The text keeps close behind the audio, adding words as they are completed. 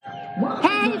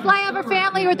Hey, Flyover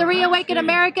family, we're at the Reawaken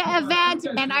America event,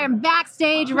 and I am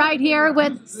backstage right here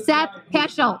with Seth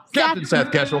Keshel. Captain Seth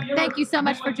Keshel. Thank you so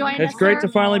much for joining us. It's great sir.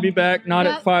 to finally be back, not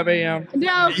Yep. at 5 a.m.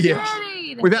 No Yes.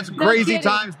 kidding. We've had some No crazy kidding.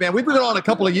 times, man. We've been on a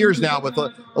couple of years now with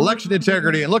election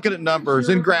integrity and looking at numbers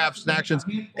and graphs and actions.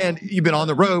 And you've been on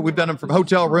the road. We've done them from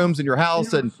hotel rooms in your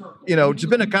house, and it's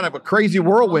been a kind of a crazy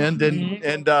whirlwind. And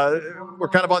we're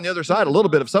kind of on the other side a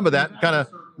little bit of some of that, kind of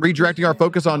redirecting our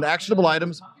focus on actionable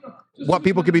items, what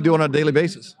people can be doing on a daily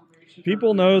basis.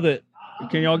 People know that.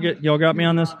 Can y'all got me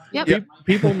on this? Yep. Yep.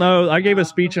 People know. I gave a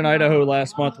speech in Idaho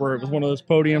last month where it was one of those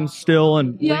podiums still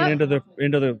and Yep. leaning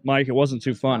into the mic. It wasn't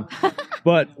too fun,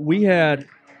 but we've had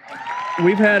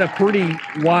a pretty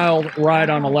wild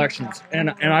ride on elections, and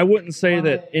I wouldn't say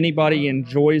that anybody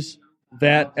enjoys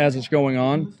that as it's going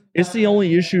on. It's the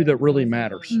only issue that really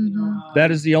matters.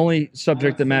 That is the only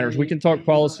subject that matters. We can talk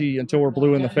policy until we're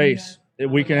blue in the face.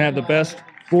 We can have the best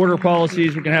border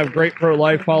policies, we can have great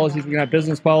pro-life policies, we can have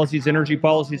business policies, energy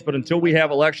policies, but until we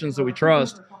have elections that we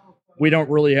trust, we don't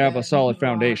really have a solid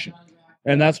foundation.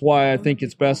 And that's why I think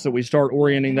it's best that we start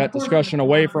orienting that discussion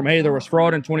away from, hey, there was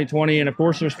fraud in 2020, and of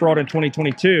course there's fraud in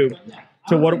 2022,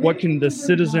 to what can the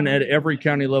citizen at every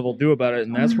county level do about it,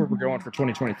 and that's where we're going for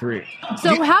 2023.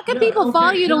 So how can people follow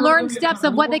you to learn steps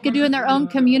of what they could do in their own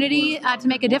community to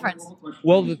make a difference?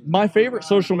 Well, my favorite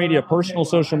personal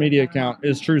social media account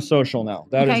is True Social now.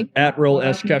 That is Okay.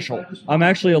 @RealSKeshel. I'm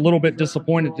actually a little bit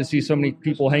disappointed to see so many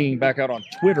people hanging back out on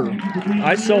Twitter.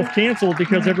 I self-canceled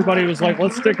because everybody was like,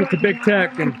 let's stick it to big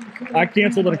tech, and I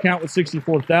canceled an account with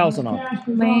 64,000 on it.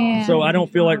 Man. So I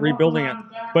don't feel like rebuilding it.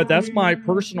 But that's my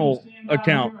personal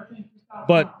account.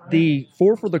 But the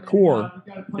 4 for the Core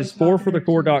is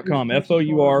 4forthecore.com,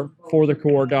 FOUR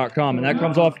forthecore.com. And that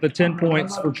comes off the 10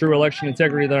 points for true election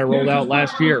integrity that I rolled out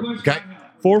last year. Okay.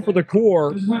 4 for the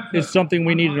Core is something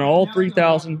we need in all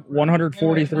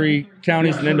 3,143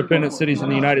 counties and independent cities in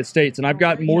the United States. And I've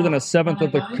got more than a seventh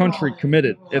of the country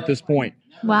committed at this point.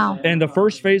 Wow. And the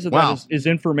first phase of that is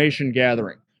information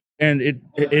gathering. And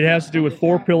it has to do with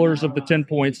 4 pillars of the 10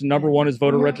 points. Number 1 is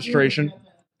voter registration.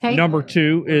 Okay. Number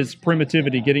 2 is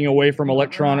primitivity, getting away from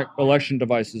electronic election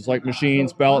devices like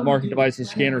machines, ballot marking devices,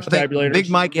 scanners, I think tabulators.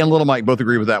 Big Mike and Little Mike both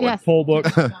agree with that Yes. Poll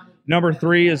books. Number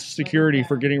 3 is security,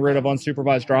 for getting rid of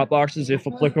unsupervised drop boxes if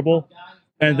applicable.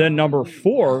 And then number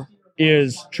 4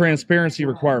 is transparency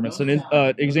requirements. An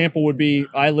example would be,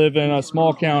 I live in a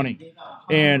small county,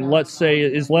 and let's say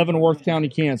is Leavenworth County,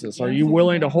 Kansas. Are you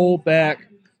willing to hold back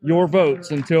your votes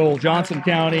until Johnson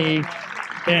County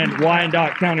and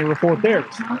Wyandotte County report theirs?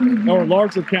 Or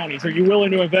larger counties, are you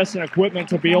willing to invest in equipment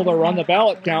to be able to run the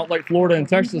ballot count like Florida and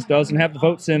Texas does and have the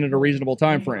votes in at a reasonable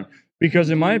time frame?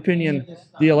 Because in my opinion,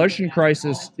 the election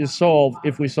crisis is solved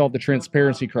if we solve the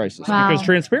transparency crisis. Wow. Because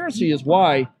transparency is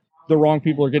why the wrong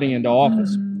people are getting into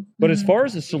office. But as far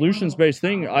as a solutions-based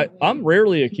thing, I'm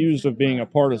rarely accused of being a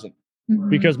partisan.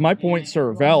 Because my points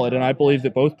are valid, and I believe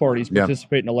that both parties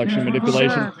participate in election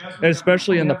manipulation,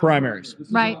 especially in the primaries.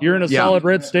 Right. You're in a solid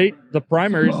red state. The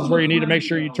primaries is where you need to make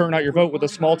sure you turn out your vote with a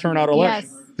small turnout election.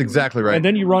 Yes. That's exactly right. And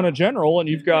then you run a general, and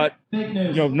you've got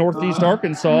Northeast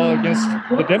Arkansas against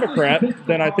the Democrat.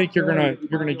 Then I think you're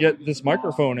gonna get this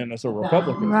microphone in as a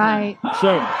Republican. Right.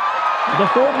 So the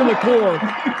 4 for the Core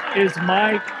is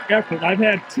my effort. I've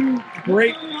had 2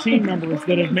 great team members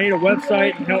that have made a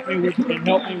website and helped me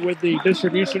with the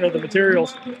distribution of the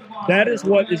materials. That is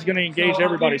what is going to engage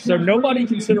everybody. So nobody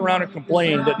can sit around and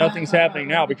complain that nothing's happening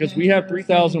now, because we have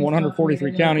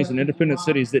 3,143 counties and independent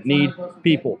cities that need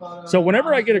people. So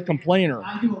whenever I get a complainer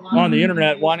on the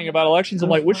internet whining about elections, I'm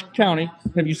like, which county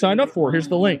have you signed up for? Here's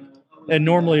the link. And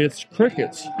normally it's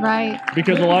crickets, Right.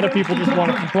 because a lot of people just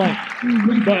want to complain.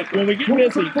 But when we get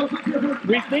busy,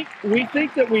 we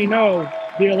think that we know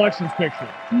the elections picture.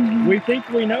 We think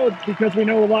we know because we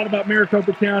know a lot about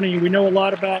Maricopa County, we know a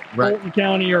lot about Fulton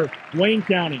County or Wayne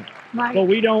County, Right. but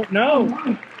we don't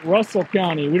know Russell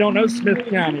County, we don't know Smith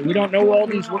County, we don't know all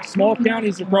these small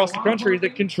counties across the country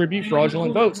that contribute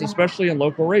fraudulent votes, especially in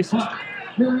local races.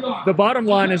 The bottom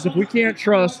line is, if we can't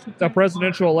trust a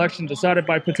presidential election decided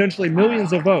by potentially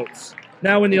millions of votes,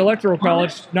 now in the Electoral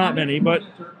College, not many, but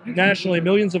nationally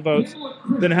millions of votes,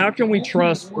 then how can we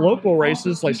trust local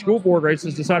races like school board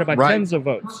races decided by tens of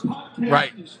votes?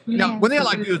 Right. Now, one thing I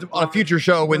like to do is on a future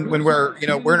show when we're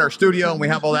we're in our studio and we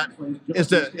have all that is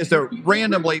to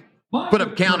randomly put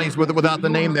up counties without the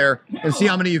name there and see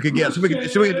how many you could get. So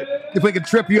if we could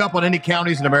trip you up on any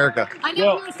counties in America. I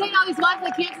know you were saying all these ones in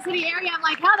the Kansas City area. I'm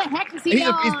like, how the heck does he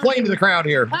know? He's playing to the crowd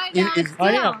here. I know,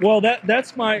 I am. Well,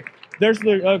 that's my there's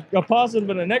a positive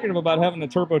and a negative about having a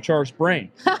turbocharged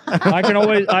brain.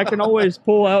 I can always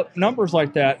pull out numbers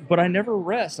like that, but I never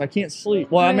rest. I can't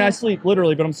sleep. Well, I mean, I sleep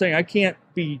literally, but I'm saying I can't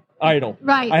be idle.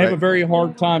 Right. I have a very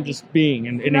hard time just being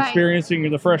and experiencing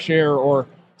the fresh air or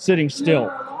sitting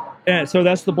still. And so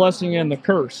that's the blessing and the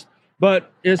curse.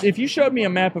 But if you showed me a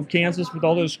map of Kansas with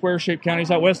all those square-shaped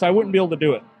counties out west, I wouldn't be able to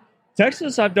do it.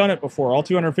 Texas, I've done it before, all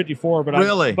 254, but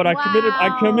Really?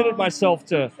 I committed myself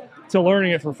to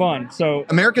learning it for fun. So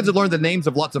Americans have learned the names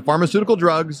of lots of pharmaceutical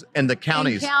drugs and the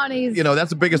counties. You know, that's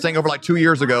the biggest thing over like 2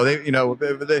 years ago. They know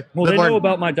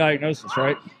about my diagnosis,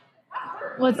 right?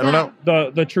 What's I don't that?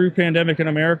 know. The true pandemic in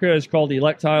America is called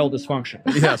erectile dysfunction.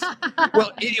 Yes.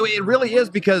 Well, it really is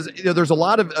because there's a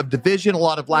lot of division, a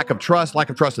lot of lack of trust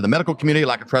in the medical community,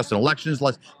 lack of trust in elections,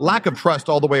 lack of trust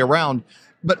all the way around.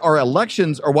 But our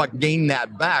elections are what gain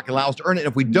that back, allow us to earn it. And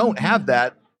if we don't have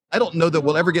that, I don't know that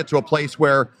we'll ever get to a place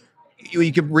where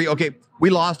you can okay,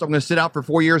 we lost, I'm going to sit out for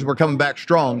 4 years, we're coming back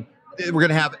strong. We're going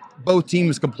to have both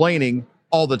teams complaining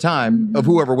all the time of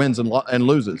whoever wins and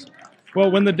loses.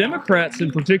 Well, when the Democrats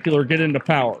in particular get into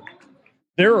power,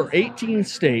 there are 18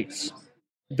 states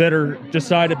that are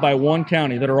decided by one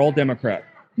county that are all Democrat.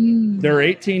 There are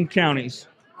 18 counties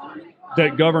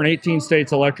that govern 18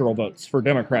 states' electoral votes for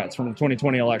Democrats from the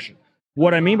 2020 election.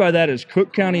 What I mean by that is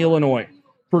Cook County, Illinois,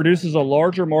 produces a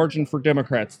larger margin for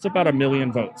Democrats. It's about 1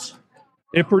 million votes.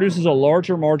 It produces a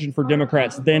larger margin for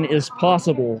Democrats than is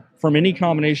possible from any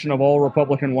combination of all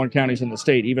Republican-won counties in the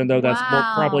state, even though that's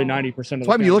probably 90% of the That's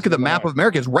why when you look at the map of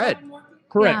America, it's red.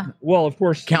 Correct. Yeah. Well, of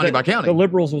course, county by county. The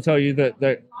liberals will tell you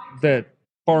that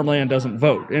farmland doesn't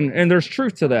vote. And there's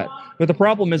truth to that. But the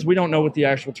problem is we don't know what the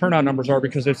actual turnout numbers are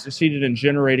because it's succeeded in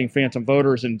generating phantom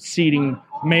voters and seeding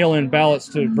mail-in ballots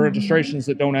to registrations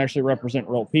that don't actually represent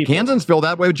real people. Kansans feel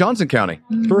that way with Johnson County.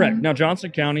 Correct. Now, Johnson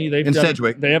County, they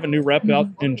have a new rep out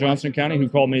in Johnson County who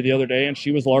called me the other day, and she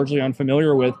was largely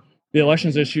unfamiliar with the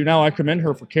elections issue. Now, I commend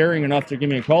her for caring enough to give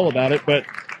me a call about it, but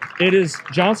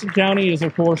Johnson County is,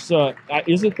 of course,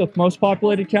 is it the most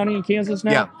populated county in Kansas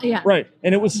now? Yeah. Right.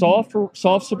 And it was soft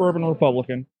suburban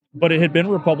Republican, but it had been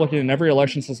Republican in every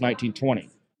election since 1920.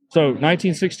 So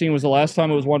 1916 was the last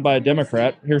time it was won by a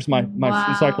Democrat. Here's my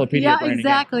encyclopedia brain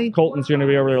exactly. again. Colton's going to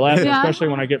be over there laughing, especially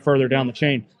when I get further down the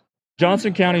chain.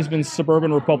 Johnson County's been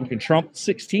suburban Republican. Trump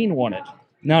 16 won it.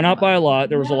 Now, not by a lot.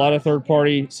 There was a lot of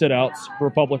third-party sit-outs,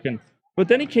 Republican. But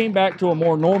then he came back to a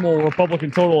more normal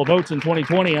Republican total of votes in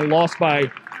 2020 and lost by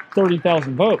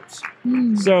 30,000 votes.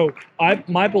 So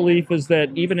my belief is that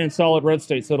even in solid red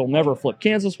states, that'll never flip.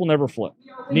 Kansas will never flip.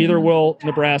 Neither will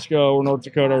Nebraska or North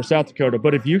Dakota or South Dakota.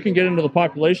 But if you can get into the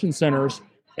population centers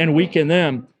and weaken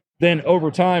them, then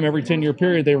over time, every 10-year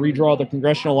period, they redraw the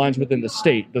congressional lines within the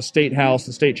state house,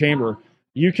 the state chamber.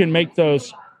 You can make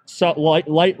those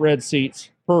light red seats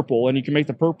purple, and you can make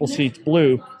the purple seats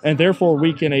blue, and therefore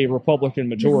weaken a Republican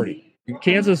majority.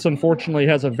 Kansas, unfortunately,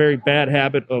 has a very bad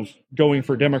habit of going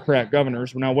for Democrat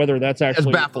governors. Now, whether that's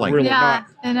actually baffling. Really not.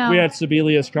 I know. We had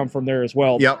Sebelius come from there as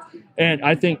well. Yep. And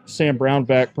I think Sam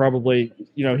Brownback probably,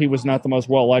 he was not the most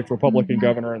well-liked Republican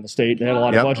governor in the state. They had a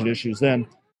lot of budget issues then.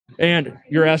 And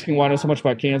you're asking why I know so much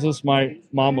about Kansas. My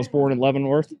mom was born in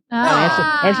Leavenworth.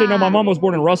 Actually, no, my mom was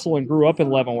born in Russell and grew up in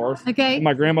Leavenworth. Okay. And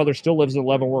my grandmother still lives in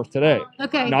Leavenworth today.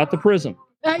 Okay. Not the prison.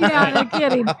 No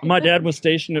kidding. My dad was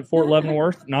stationed at Fort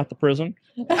Leavenworth, not the prison.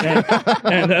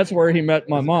 And that's where he met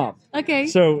my mom. Okay.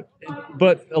 So,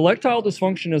 but erectile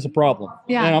dysfunction is a problem.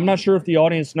 Yeah. And I'm not sure if the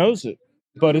audience knows it,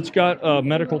 but it's got a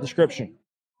medical description.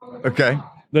 Okay.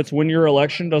 That's when your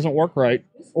election doesn't work right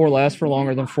or lasts for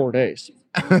longer than 4 days.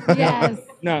 Yes.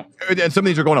 Now, and some of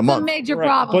these are going a month. It's a major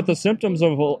problem. But the symptoms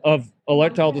of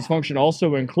erectile dysfunction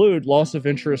also include loss of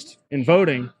interest in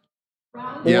voting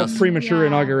or premature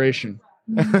inauguration.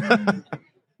 Man,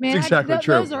 exactly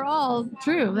true. Those are all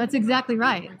true. That's exactly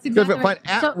right. It's exactly Find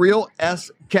at Real S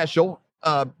Keschel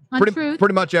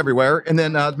pretty much everywhere. And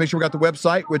then make sure we got the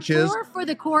website, which is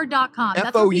forthecore.com.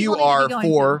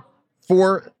 FOUR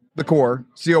for the core,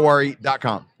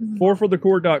 CORE.com.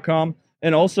 forthecore.com.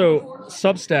 And also,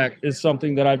 Substack is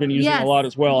something that I've been using a lot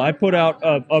as well. I put out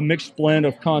a mixed blend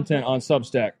of content on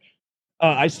Substack.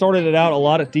 I started it out a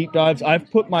lot of deep dives.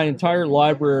 I've put my entire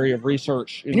library of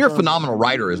research. And you're a phenomenal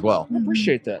writer as well. I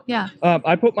appreciate that. Yeah.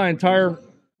 I put my entire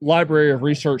library of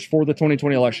research for the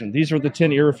 2020 election. These are the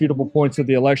 10 irrefutable points of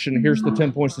the election. Here's the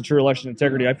 10 points to true election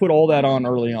integrity. I put all that on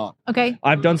early on. Okay.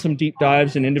 I've done some deep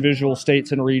dives in individual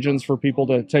states and regions for people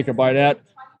to take a bite at.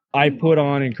 I put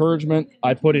on encouragement.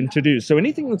 I put in to-do. So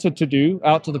anything that's a to-do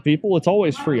out to the people, it's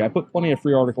always free. I put plenty of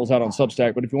free articles out on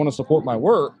Substack, but if you want to support my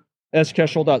work,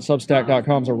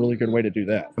 skeshel.substack.com is a really good way to do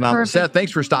that. Phenomenal. Seth,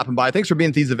 thanks for stopping by. Thanks for being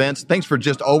at these events. Thanks for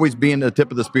just always being the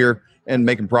tip of the spear and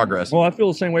making progress. Well, I feel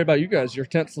the same way about you guys. Your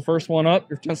 10th's the first one up.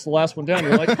 Your 10th's the last one down.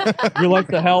 You're like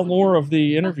the Hal Moore of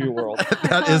the interview world.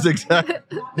 That's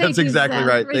exactly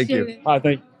right. Thank you.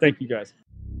 Thank you guys.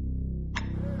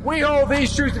 We hold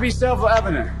these truths to be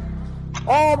self-evident.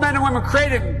 All men and women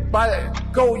created by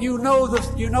you know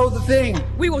the thing.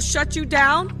 We will shut you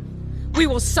down. We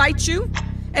will cite you.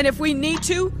 And if we need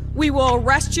to, we will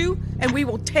arrest you and we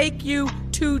will take you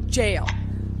to jail.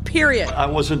 Period. I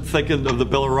wasn't thinking of the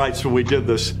Bill of Rights when we did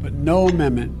this. But no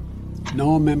amendment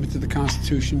to the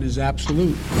Constitution is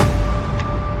absolute.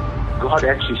 God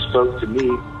actually spoke to me.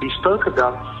 He spoke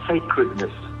about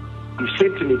sacredness. He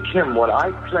said to me, Kim, what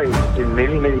I place in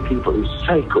many, many people is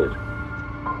sacred.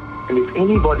 And if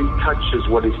anybody touches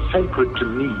what is sacred to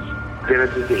me, then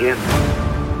it is the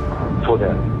end for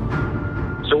them.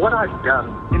 So what I've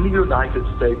done in the United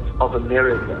States of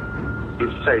America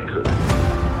is sacred.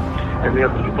 And there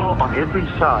are people on every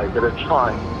side that are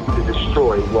trying to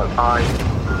destroy what I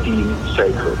deem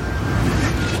sacred.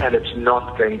 And it's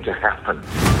not going to happen.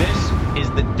 This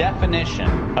is the definition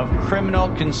of criminal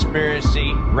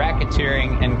conspiracy,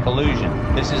 racketeering, and collusion.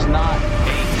 This is not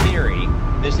a theory.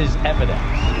 This is evidence.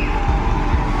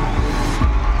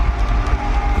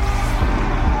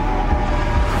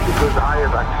 Because I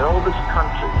have upheld this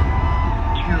country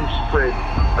to spread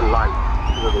a light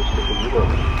to the rest of the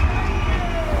world.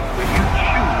 When you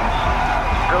choose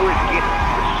to go against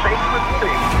the sacred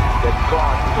thing that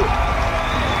God put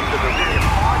into the very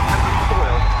heart and the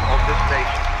soil of this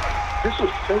nation, this was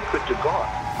sacred to God.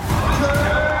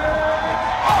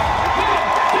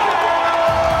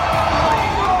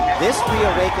 This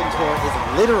Reawaken tour is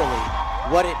literally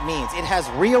what it means. It has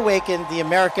reawakened the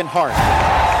American heart.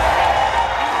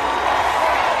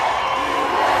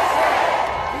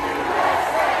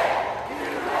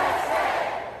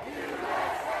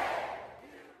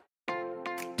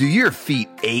 Do your feet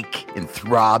ache and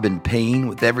throb in pain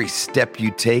with every step you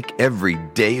take every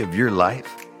day of your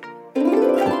life?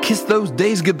 Well, kiss those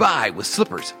days goodbye with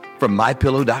slippers from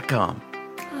MyPillow.com.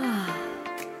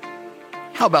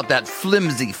 How about that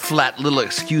flimsy, flat little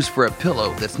excuse for a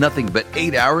pillow that's nothing but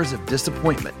 8 hours of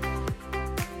disappointment,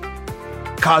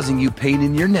 causing you pain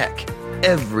in your neck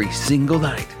every single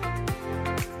night?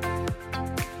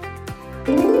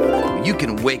 You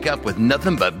can wake up with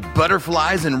nothing but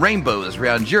butterflies and rainbows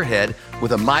around your head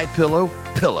with a MyPillow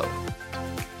pillow.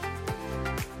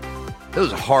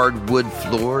 Those hardwood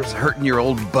floors hurting your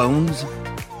old bones?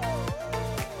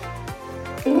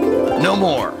 No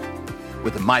more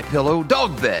with a MyPillow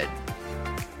dog bed.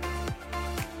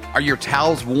 Are your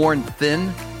towels worn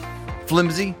thin,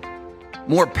 flimsy,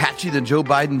 more patchy than Joe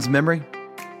Biden's memory?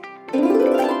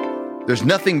 There's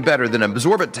nothing better than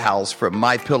absorbent towels from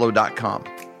MyPillow.com.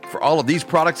 For all of these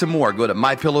products and more, go to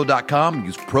MyPillow.com and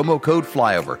use promo code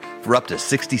FLYOVER for up to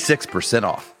 66%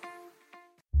 off.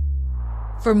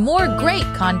 For more great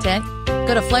content,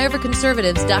 go to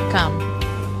flyoverconservatives.com.